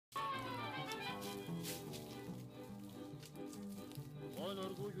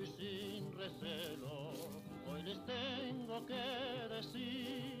orgullo y sin recelo, hoy les tengo que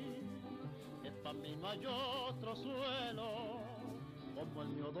decir que para mí no hay otro suelo como el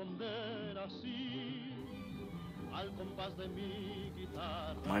mío donde nací, al compás de mi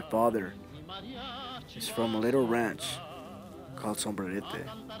guitarra. My father is from a little ranch called Sombrerete,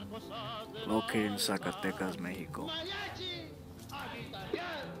 located in Zacatecas, Mexico.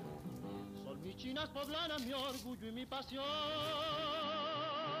 Son mis chinas poblanas, mi orgullo y mi pasión.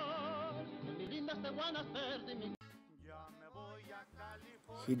 Mis lindas teguanas verdes, mi...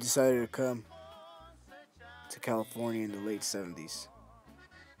 He decided to come to California in the late 70s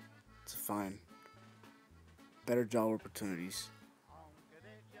to find better job opportunities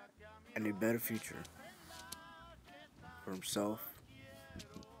and a better future for himself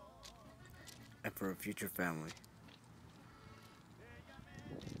and for a future family.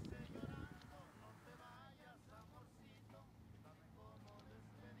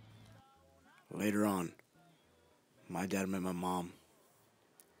 Later on, my dad met my mom,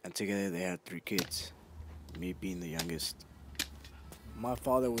 and together they had 3 kids, me being the youngest. My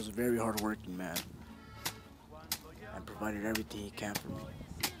father was a very hardworking man and provided everything he can for me,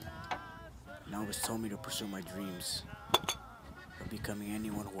 and always told me to pursue my dreams of becoming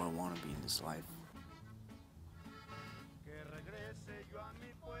anyone who I want to be in this life.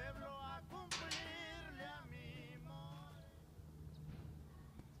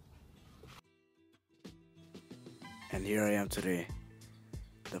 And here I am today,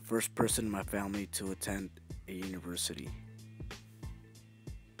 the first person in my family to attend a university.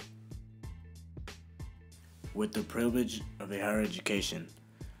 With the privilege of a higher education,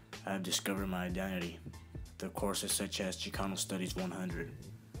 I have discovered my identity through courses such as Chicano Studies 100,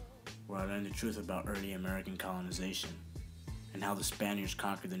 where I learned the truth about early American colonization and how the Spaniards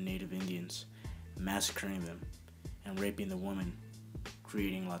conquered the native Indians, massacring them and raping the women,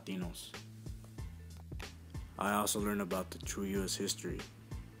 creating Latinos. I also learned about the true U.S. history,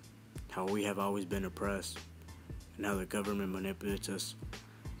 how we have always been oppressed, and how the government manipulates us,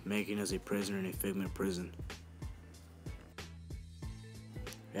 making us a prisoner in a figment prison.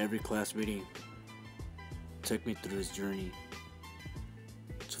 Every class meeting took me through this journey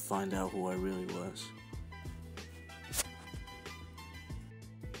to find out who I really was.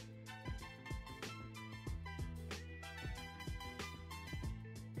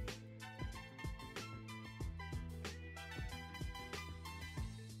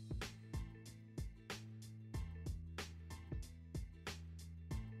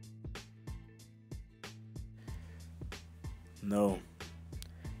 No,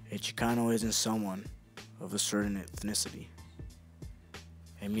 a Chicano isn't someone of a certain ethnicity.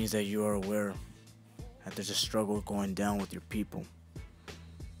 It means that you are aware that there's a struggle going down with your people,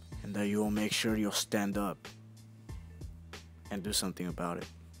 and that you will make sure you'll stand up and do something about it.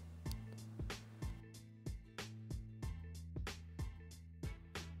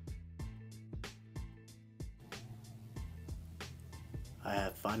 I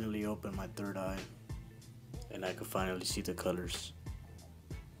have finally opened my third eye, and I can finally see the colors.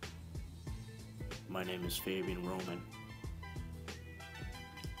 My name is Fabian Roman,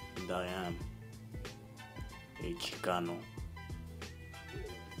 and I am a Chicano.